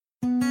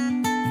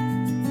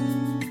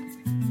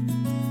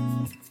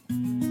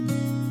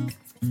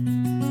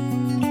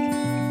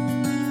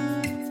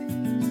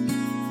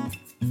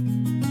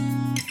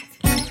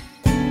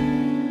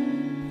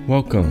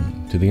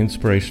Welcome to the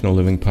Inspirational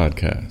Living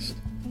Podcast,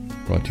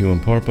 brought to you in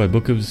part by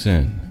Book of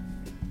Zen,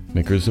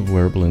 makers of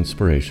wearable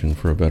inspiration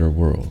for a better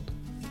world.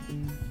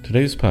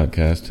 Today's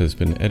podcast has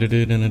been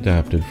edited and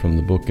adapted from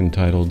the book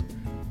entitled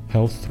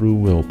Health Through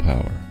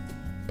Willpower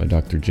by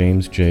Dr.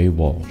 James J.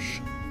 Walsh,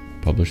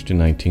 published in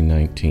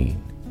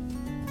 1919.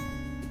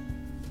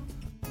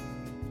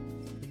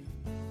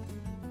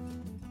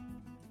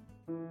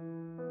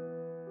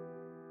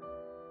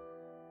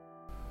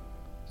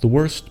 The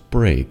worst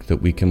brake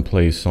that we can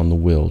place on the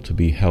will to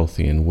be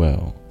healthy and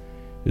well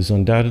is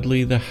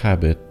undoubtedly the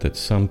habit that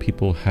some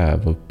people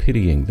have of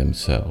pitying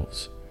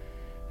themselves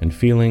and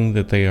feeling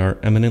that they are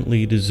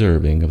eminently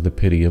deserving of the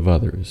pity of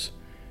others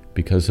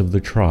because of the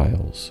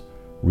trials,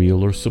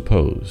 real or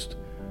supposed,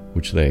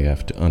 which they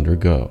have to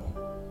undergo.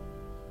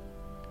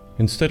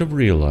 Instead of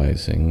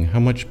realizing how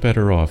much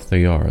better off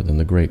they are than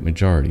the great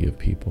majority of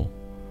people,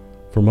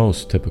 for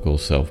most typical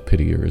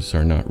self-pitiers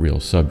are not real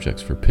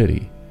subjects for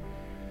pity,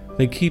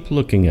 they keep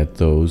looking at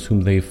those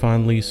whom they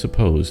fondly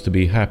suppose to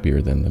be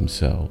happier than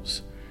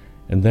themselves,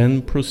 and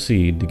then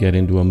proceed to get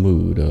into a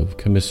mood of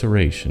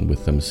commiseration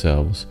with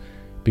themselves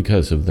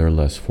because of their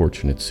less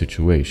fortunate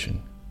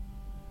situation.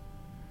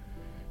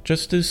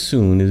 Just as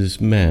soon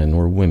as men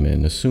or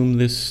women assume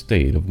this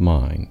state of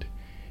mind,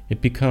 it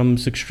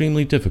becomes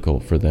extremely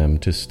difficult for them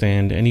to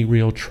stand any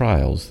real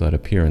trials that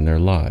appear in their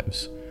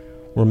lives,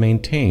 or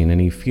maintain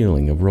any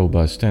feeling of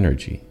robust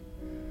energy.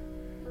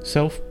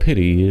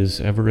 Self-pity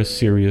is ever a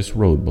serious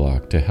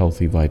roadblock to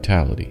healthy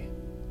vitality.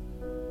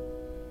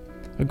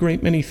 A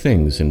great many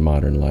things in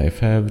modern life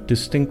have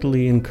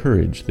distinctly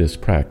encouraged this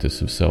practice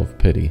of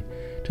self-pity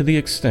to the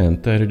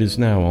extent that it is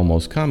now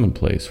almost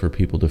commonplace for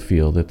people to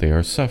feel that they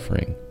are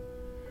suffering.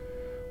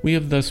 We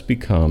have thus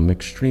become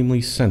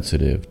extremely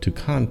sensitive to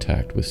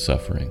contact with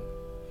suffering.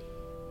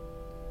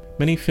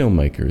 Many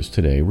filmmakers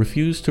today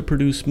refuse to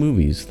produce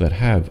movies that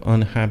have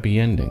unhappy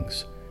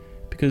endings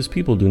because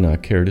people do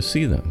not care to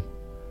see them.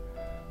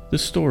 The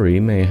story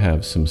may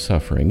have some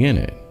suffering in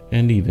it,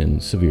 and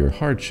even severe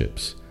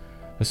hardships,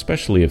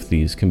 especially if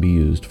these can be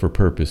used for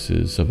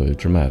purposes of a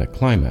dramatic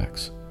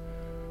climax.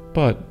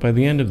 But by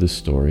the end of the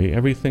story,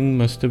 everything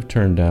must have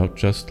turned out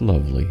just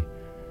lovely,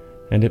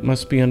 and it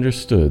must be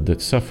understood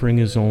that suffering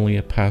is only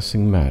a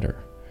passing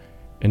matter,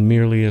 and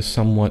merely a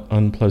somewhat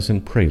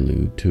unpleasant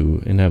prelude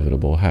to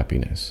inevitable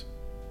happiness.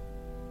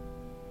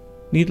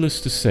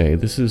 Needless to say,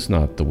 this is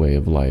not the way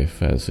of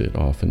life as it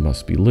often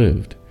must be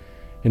lived,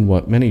 in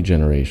what many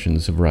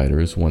generations of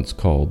writers once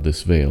called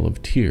this vale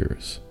of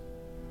tears.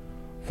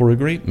 For a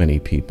great many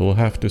people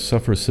have to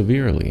suffer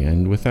severely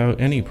and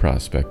without any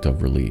prospect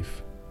of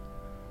relief.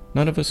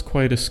 None of us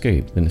quite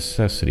escape the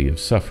necessity of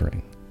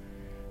suffering,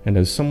 and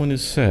as someone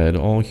has said,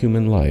 all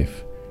human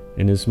life,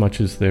 inasmuch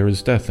as there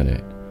is death in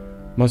it,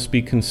 must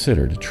be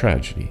considered a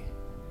tragedy.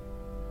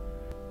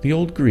 The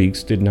old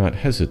Greeks did not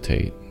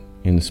hesitate,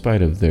 in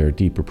spite of their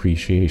deep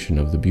appreciation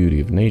of the beauty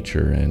of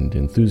nature and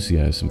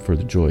enthusiasm for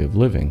the joy of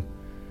living,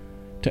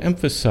 to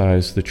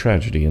emphasize the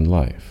tragedy in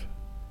life.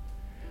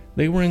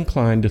 They were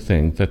inclined to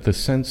think that the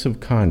sense of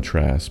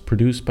contrast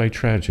produced by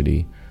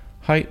tragedy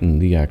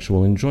heightened the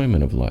actual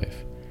enjoyment of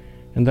life,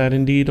 and that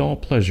indeed all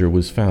pleasure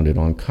was founded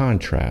on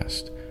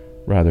contrast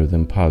rather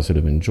than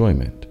positive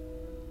enjoyment.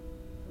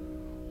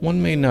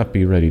 One may not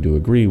be ready to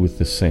agree with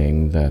the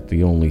saying that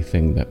the only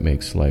thing that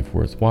makes life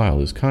worthwhile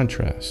is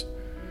contrast,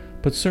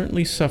 but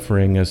certainly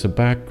suffering as a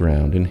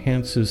background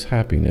enhances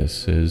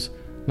happiness as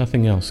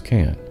nothing else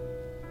can.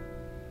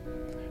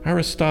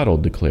 Aristotle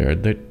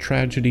declared that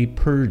tragedy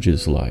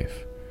purges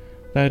life,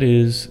 that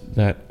is,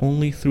 that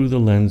only through the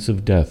lens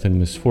of death and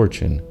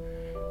misfortune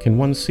can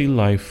one see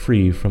life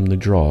free from the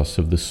dross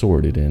of the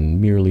sordid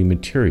and merely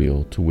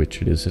material to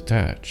which it is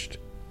attached.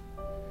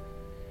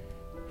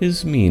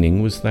 His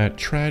meaning was that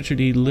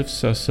tragedy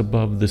lifts us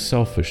above the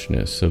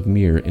selfishness of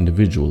mere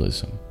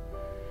individualism,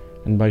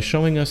 and by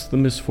showing us the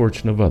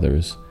misfortune of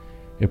others,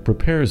 it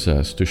prepares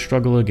us to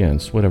struggle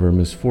against whatever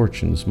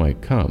misfortunes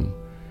might come,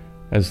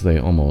 as they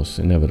almost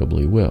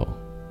inevitably will.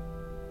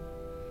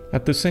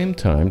 At the same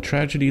time,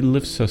 tragedy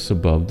lifts us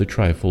above the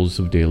trifles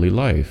of daily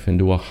life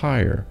into a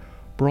higher,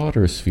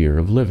 broader sphere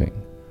of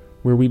living,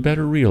 where we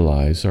better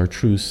realize our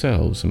true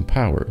selves and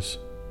powers.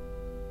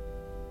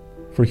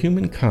 For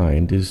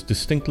humankind is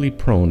distinctly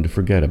prone to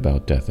forget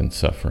about death and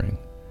suffering,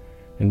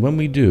 and when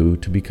we do,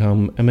 to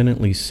become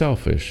eminently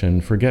selfish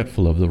and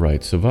forgetful of the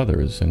rights of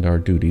others and our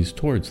duties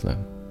towards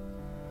them.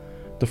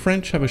 The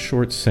French have a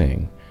short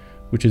saying,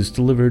 which is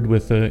delivered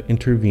with an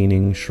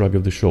intervening shrug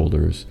of the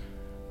shoulders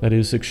that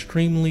is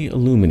extremely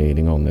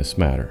illuminating on this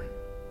matter.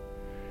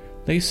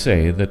 They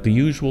say that the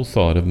usual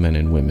thought of men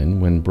and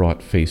women when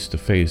brought face to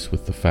face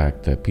with the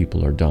fact that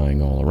people are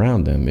dying all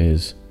around them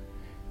is,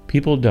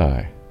 people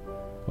die.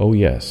 Oh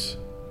yes,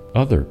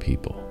 other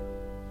people.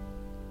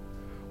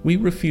 We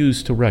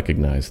refuse to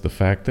recognize the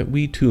fact that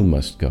we too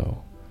must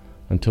go,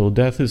 until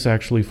death is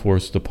actually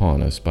forced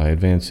upon us by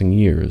advancing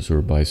years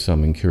or by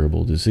some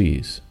incurable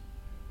disease.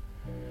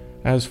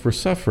 As for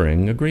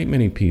suffering, a great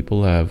many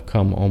people have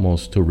come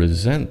almost to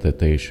resent that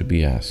they should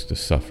be asked to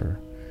suffer,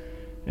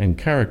 and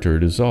character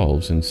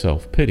dissolves in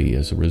self-pity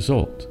as a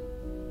result.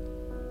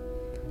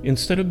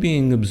 Instead of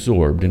being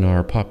absorbed in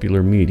our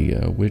popular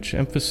media, which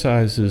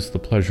emphasizes the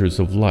pleasures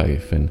of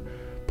life and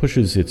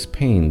pushes its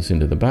pains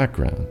into the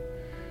background,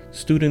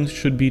 students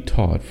should be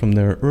taught from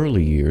their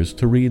early years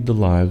to read the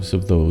lives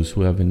of those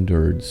who have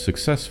endured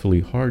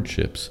successfully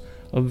hardships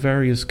of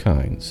various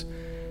kinds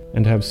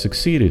and have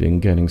succeeded in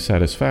getting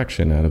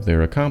satisfaction out of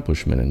their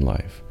accomplishment in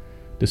life,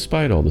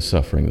 despite all the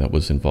suffering that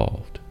was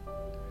involved.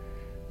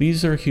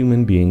 These are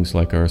human beings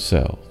like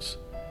ourselves,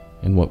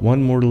 and what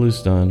one mortal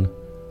has done,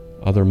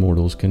 other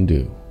mortals can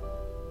do.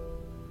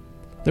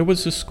 There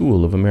was a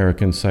school of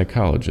American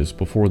psychologists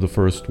before the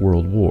First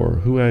World War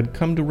who had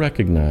come to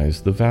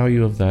recognize the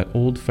value of that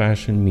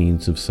old-fashioned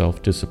means of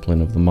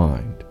self-discipline of the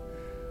mind,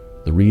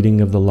 the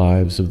reading of the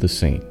lives of the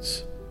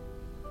saints.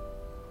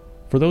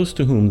 For those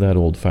to whom that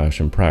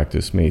old-fashioned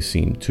practice may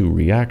seem too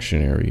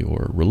reactionary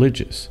or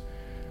religious,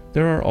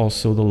 there are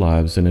also the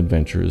lives and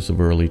adventures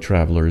of early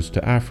travelers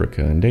to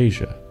Africa and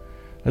Asia,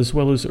 as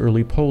well as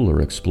early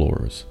polar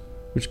explorers,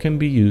 which can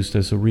be used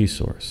as a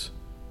resource.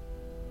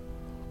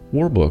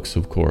 War books,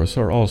 of course,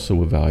 are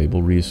also a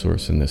valuable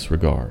resource in this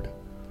regard,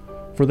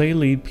 for they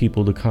lead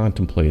people to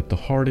contemplate the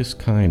hardest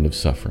kind of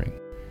suffering,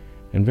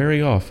 and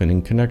very often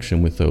in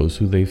connection with those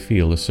who they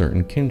feel a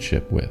certain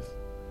kinship with.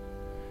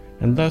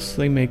 And thus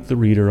they make the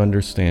reader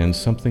understand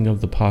something of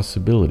the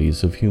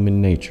possibilities of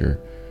human nature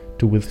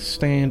to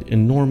withstand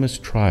enormous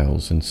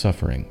trials and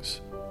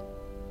sufferings.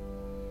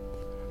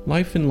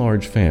 Life in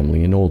large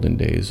family in olden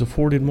days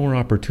afforded more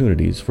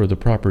opportunities for the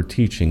proper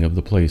teaching of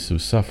the place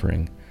of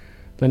suffering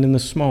than in the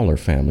smaller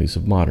families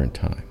of modern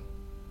time.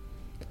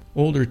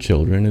 Older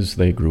children, as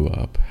they grew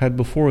up, had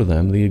before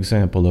them the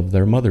example of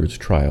their mother's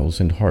trials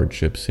and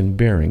hardships in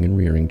bearing and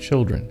rearing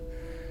children,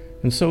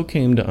 and so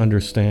came to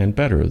understand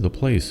better the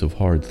place of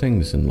hard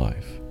things in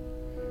life.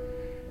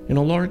 In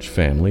a large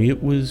family,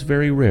 it was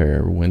very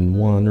rare when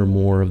one or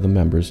more of the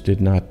members did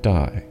not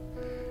die,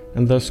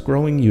 and thus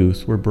growing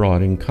youth were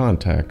brought in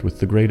contact with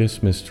the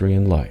greatest mystery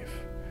in life,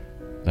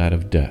 that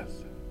of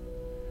death.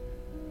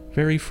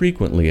 Very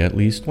frequently, at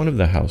least one of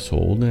the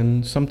household,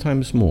 and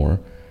sometimes more,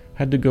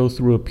 had to go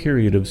through a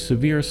period of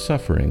severe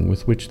suffering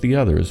with which the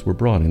others were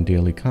brought in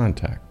daily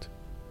contact.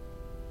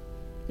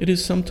 It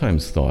is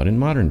sometimes thought in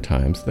modern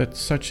times that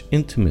such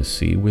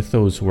intimacy with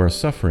those who are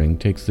suffering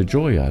takes the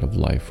joy out of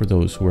life for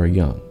those who are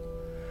young,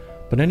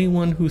 but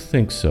anyone who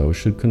thinks so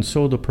should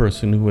console the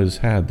person who has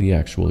had the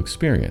actual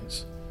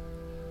experience.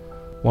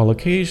 While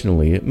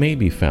occasionally it may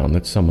be found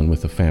that someone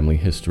with a family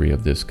history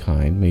of this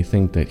kind may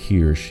think that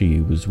he or she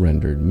was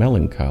rendered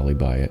melancholy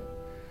by it,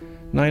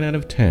 9 out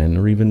of 10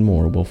 or even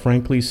more will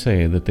frankly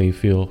say that they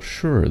feel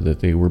sure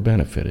that they were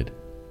benefited.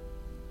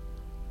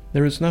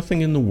 There is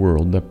nothing in the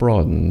world that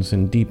broadens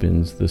and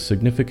deepens the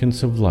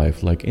significance of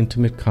life like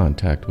intimate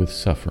contact with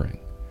suffering,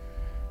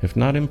 if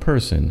not in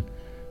person,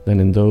 then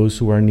in those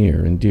who are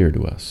near and dear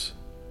to us.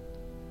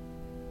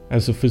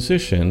 As a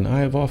physician,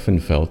 I have often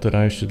felt that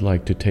I should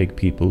like to take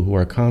people who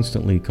are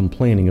constantly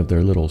complaining of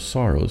their little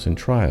sorrows and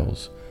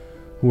trials,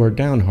 who are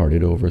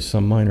downhearted over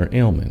some minor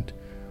ailment,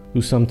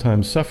 who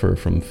sometimes suffer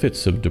from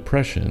fits of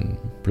depression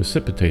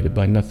precipitated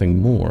by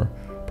nothing more,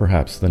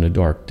 perhaps, than a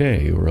dark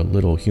day or a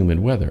little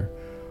humid weather,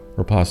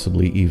 or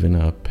possibly even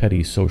a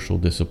petty social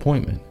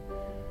disappointment,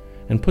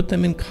 and put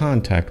them in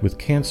contact with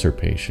cancer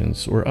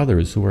patients or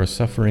others who are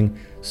suffering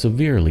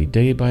severely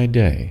day by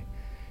day,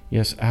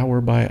 yes, hour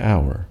by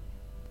hour,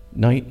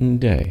 night and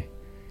day,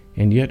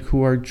 and yet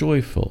who are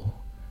joyful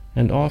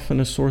and often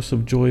a source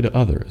of joy to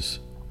others.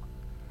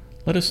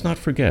 Let us not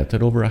forget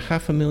that over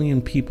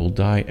 500,000 people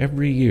die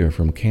every year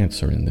from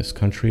cancer in this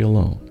country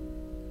alone.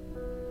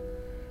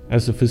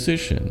 As a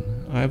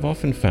physician, I have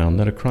often found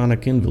that a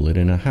chronic invalid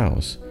in a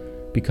house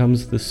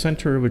becomes the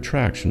center of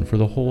attraction for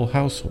the whole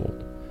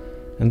household,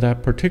 and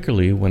that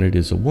particularly when it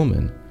is a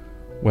woman,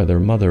 whether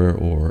mother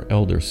or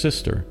elder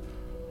sister,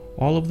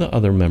 all of the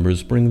other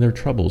members bring their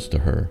troubles to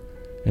her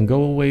and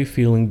go away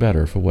feeling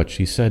better for what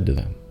she said to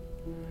them.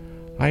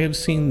 I have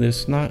seen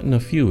this not in a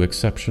few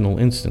exceptional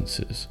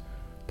instances,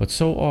 but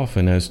so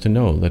often as to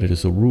know that it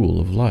is a rule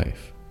of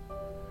life.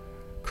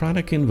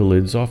 Chronic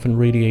invalids often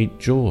radiate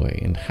joy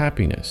and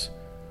happiness,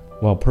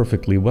 while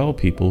perfectly well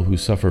people who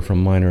suffer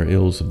from minor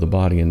ills of the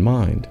body and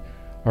mind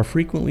are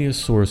frequently a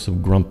source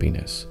of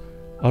grumpiness,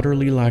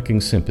 utterly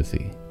lacking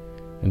sympathy,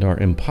 and are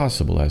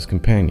impossible as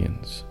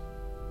companions.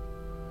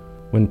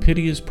 When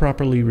pity is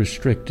properly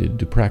restricted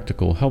to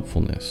practical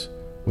helpfulness,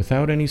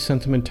 without any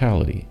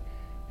sentimentality,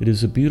 it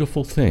is a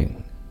beautiful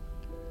thing.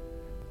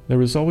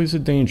 There is always a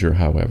danger,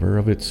 however,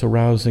 of its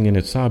arousing in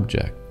its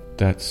object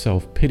that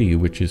self-pity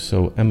which is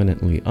so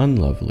eminently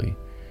unlovely,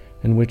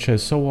 and which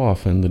has so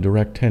often the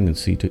direct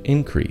tendency to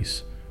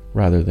increase,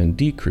 rather than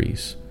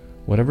decrease,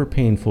 whatever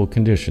painful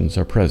conditions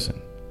are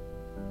present.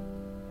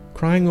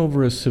 Crying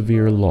over a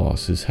severe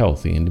loss is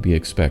healthy and to be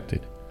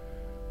expected,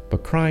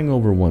 but crying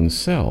over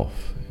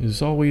oneself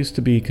is always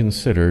to be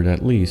considered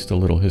at least a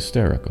little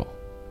hysterical.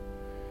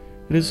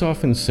 It is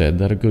often said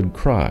that a good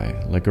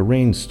cry, like a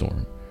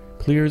rainstorm,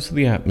 clears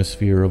the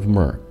atmosphere of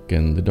murk work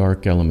and the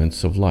dark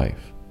elements of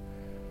life,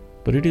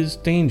 but it is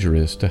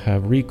dangerous to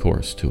have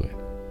recourse to it.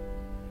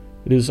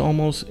 It is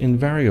almost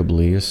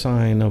invariably a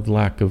sign of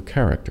lack of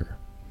character,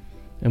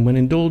 and when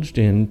indulged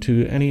in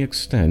to any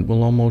extent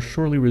will almost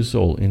surely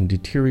result in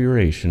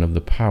deterioration of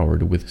the power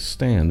to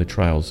withstand the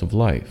trials of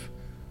life,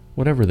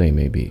 whatever they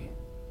may be.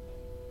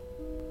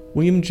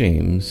 William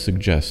James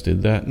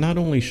suggested that not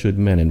only should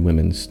men and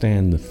women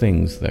stand the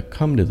things that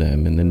come to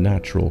them in the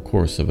natural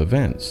course of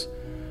events,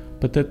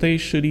 but that they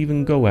should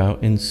even go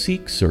out and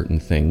seek certain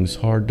things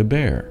hard to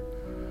bear,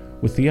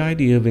 with the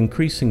idea of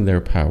increasing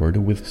their power to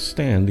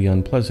withstand the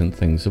unpleasant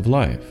things of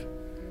life.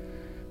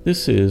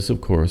 This is, of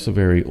course, a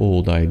very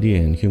old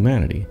idea in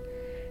humanity,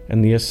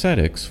 and the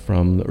ascetics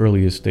from the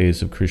earliest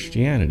days of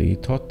Christianity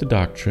taught the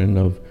doctrine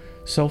of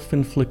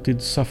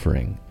self-inflicted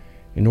suffering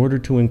in order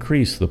to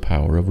increase the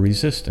power of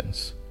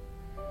resistance.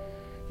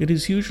 It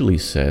is usually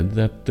said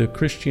that the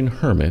Christian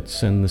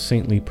hermits and the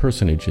saintly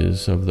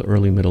personages of the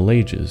early Middle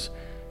Ages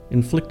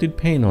inflicted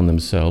pain on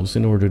themselves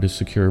in order to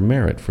secure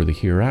merit for the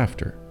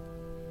hereafter.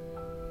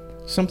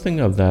 Something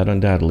of that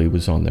undoubtedly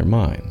was on their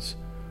minds,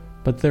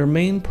 but their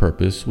main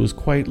purpose was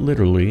quite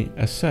literally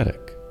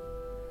ascetic.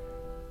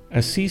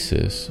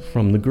 Ascesis,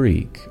 from the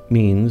Greek,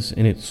 means,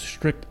 in its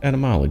strict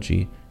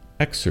etymology,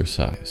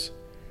 exercise.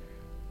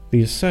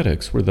 The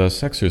ascetics were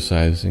thus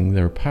exercising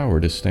their power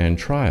to stand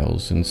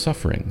trials and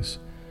sufferings,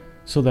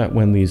 so that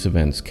when these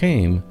events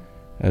came,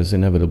 as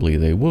inevitably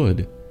they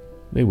would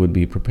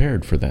be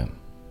prepared for them.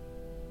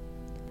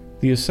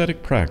 The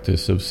ascetic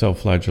practice of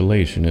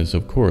self-flagellation is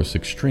of course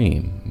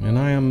extreme, and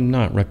I am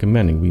not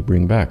recommending we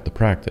bring back the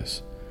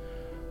practice.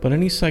 But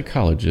any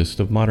psychologist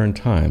of modern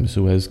times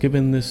who has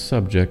given this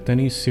subject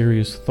any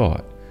serious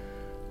thought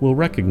will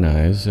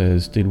recognize,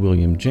 as did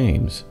William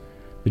James,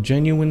 the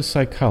genuine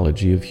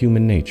psychology of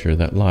human nature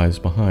that lies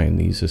behind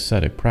these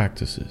ascetic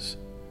practices.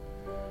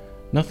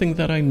 Nothing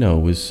that I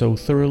know is so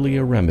thoroughly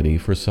a remedy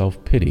for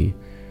self-pity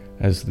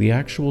as the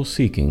actual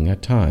seeking,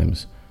 at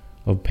times,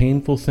 of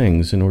painful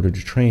things in order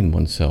to train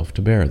oneself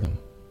to bear them.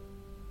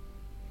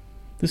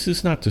 This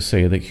is not to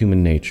say that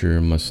human nature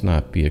must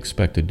not be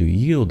expected to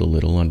yield a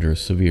little under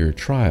severe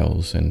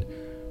trials and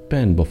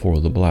bend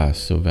before the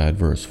blasts of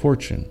adverse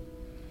fortune,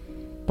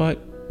 but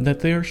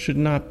that there should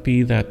not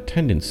be that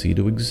tendency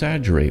to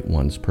exaggerate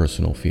one's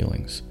personal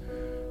feelings,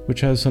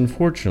 which has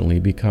unfortunately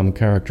become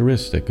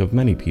characteristic of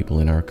many people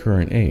in our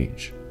current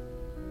age.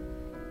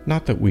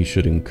 Not that we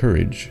should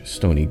encourage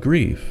stony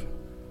grief,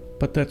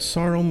 but that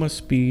sorrow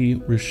must be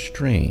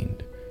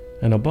restrained,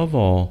 and above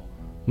all,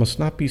 must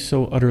not be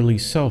so utterly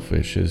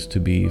selfish as to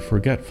be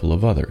forgetful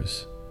of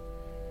others.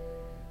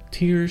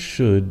 Tears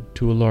should,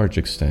 to a large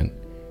extent,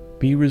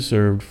 be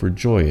reserved for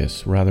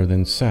joyous rather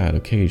than sad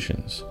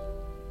occasions.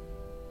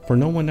 For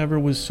no one ever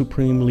was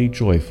supremely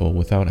joyful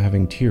without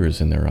having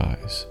tears in their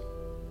eyes.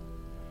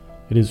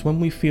 It is when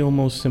we feel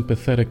most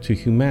sympathetic to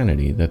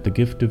humanity that the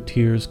gift of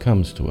tears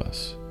comes to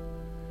us,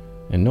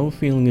 and no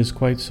feeling is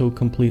quite so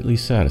completely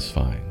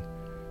satisfying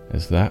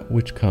as that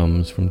which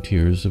comes from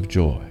tears of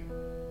joy.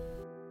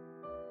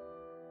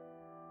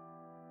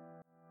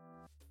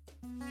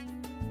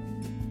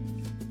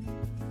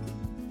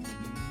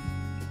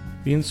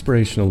 The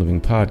Inspirational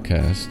Living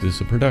Podcast is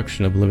a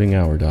production of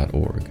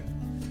livinghour.org.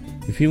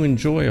 If you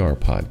enjoy our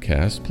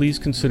podcast, please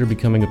consider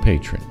becoming a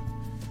patron.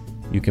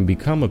 You can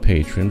become a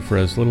patron for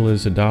as little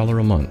as $1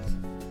 a month,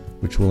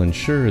 which will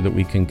ensure that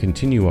we can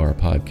continue our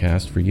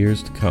podcast for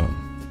years to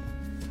come.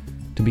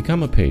 To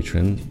become a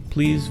patron,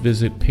 please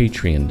visit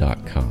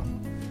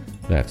patreon.com.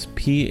 That's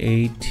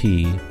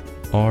patreon.com.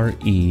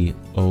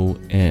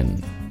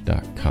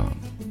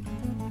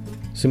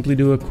 Simply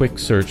do a quick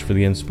search for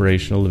the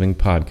Inspirational Living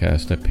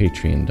Podcast at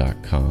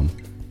patreon.com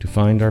to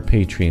find our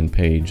Patreon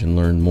page and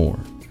learn more,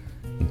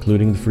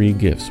 including the free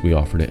gifts we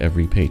offer to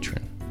every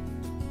patron.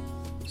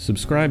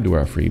 Subscribe to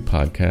our free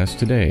podcast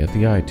today at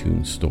the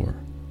iTunes Store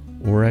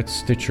or at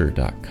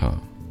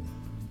Stitcher.com.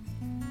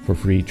 For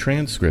free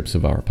transcripts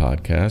of our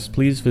podcast,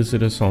 please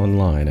visit us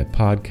online at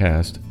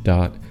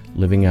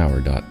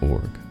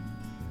podcast.livinghour.org.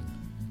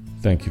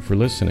 Thank you for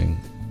listening.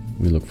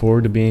 We look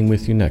forward to being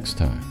with you next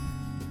time.